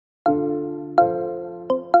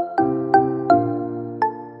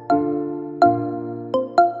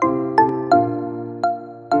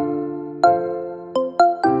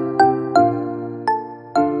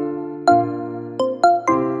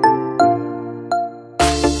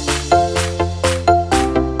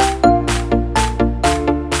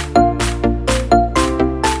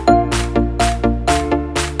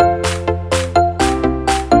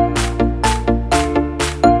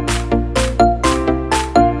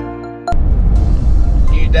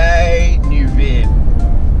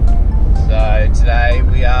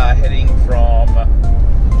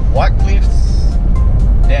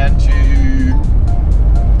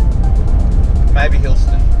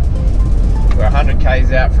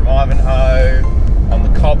k's out from Ivanhoe on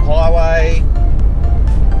the Cobb Highway,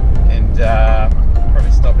 and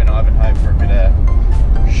probably stop in Ivanhoe for a bit of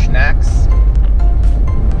snacks.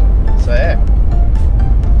 So yeah,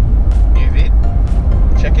 new vid,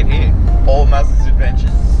 check it here, All Muzz's Adventures.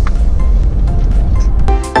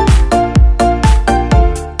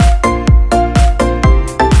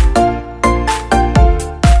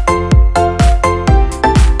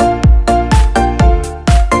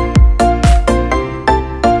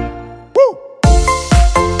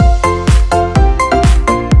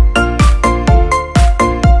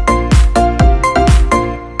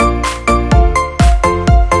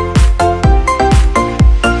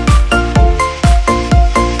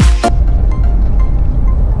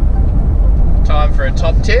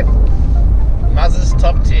 Top tip, Muzz's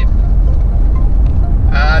top tip.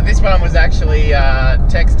 This one was actually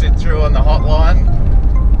texted through on the hotline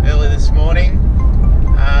early this morning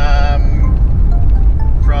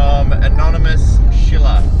from Anonymous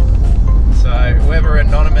Schiller. So whoever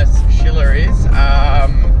Anonymous Schiller is,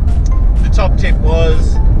 the top tip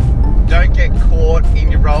was don't get caught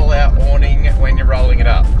in your rollout awning when you're rolling it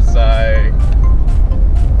up. So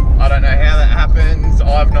I don't know how that happens.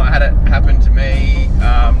 I've not had it happen to me.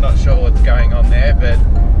 I'm not sure what's going on there, but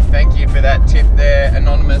thank you for that tip there,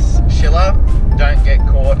 Anonymous Schiller. Don't get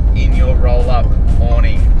caught in your roll-up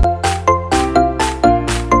awning.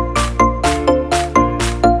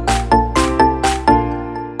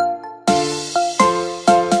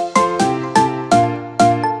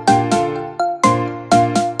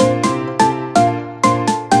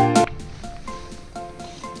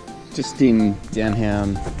 Just in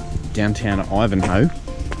downtown Ivanhoe.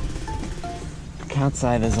 Can't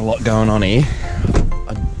say there's a lot going on here.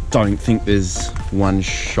 I don't think there's one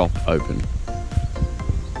shop open.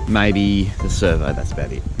 Maybe the Servo, that's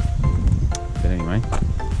about it. But anyway,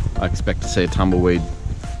 I expect to see a tumbleweed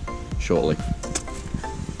shortly.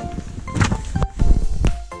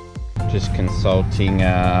 Just consulting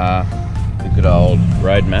the good old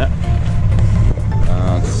road map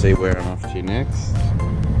to see where I'm off to next.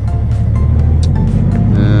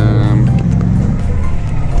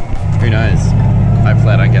 Who knows?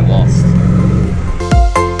 Hopefully I don't get lost.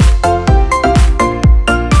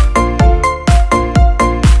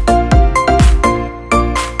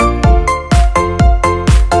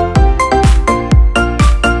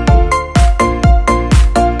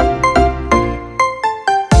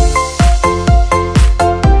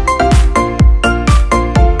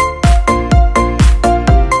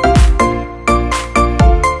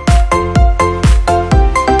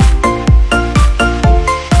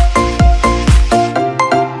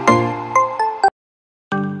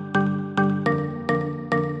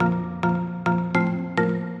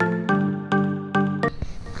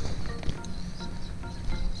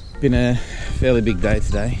 Been a fairly big day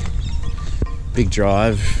today. Big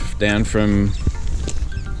drive down from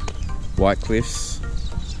White Cliffs,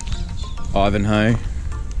 Ivanhoe,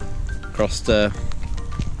 across to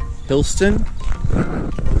Hillston,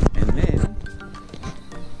 and then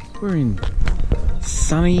we're in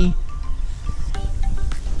sunny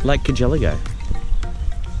Lake Cargelligo.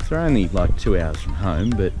 So we're only like 2 hours from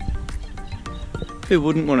home, but who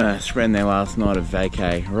wouldn't want to spend their last night of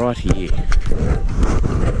vacay right here?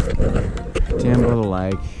 Down by the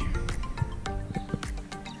lake.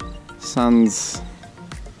 Sun's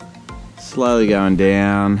slowly going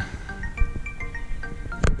down.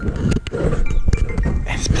 And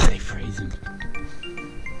it's bloody freezing.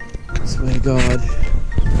 I swear to God,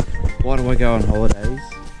 why do I go on holidays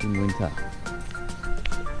in winter?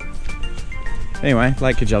 Anyway,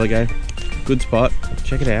 Lake Cargelligo, good spot,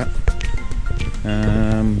 check it out.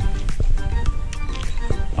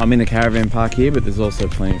 I'm in the caravan park here, but there's also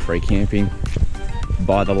plenty of free camping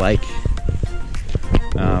by the lake.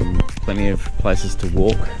 Plenty of places to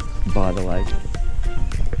walk by the lake,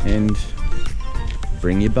 and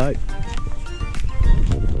bring your boat.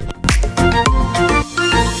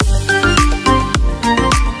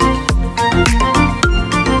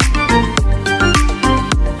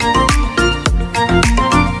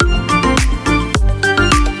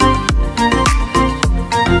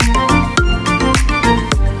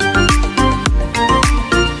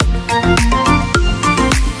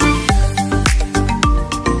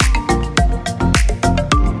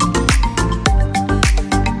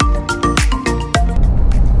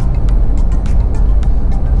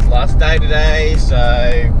 Today,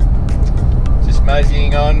 so just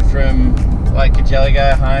moseying on from Lake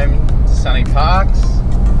Cargelligo home to Sunny Parks.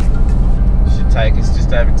 Should take us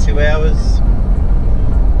just over 2 hours,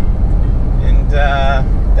 and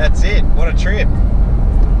that's it. What a trip!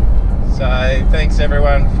 So thanks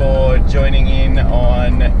everyone for joining in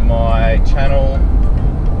on my channel,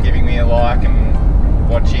 giving me a like and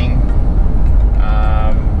watching.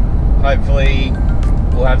 Hopefully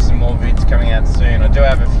we'll have some more vids coming out soon. I do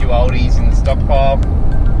have a few oldies in the stockpile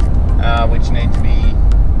which need to be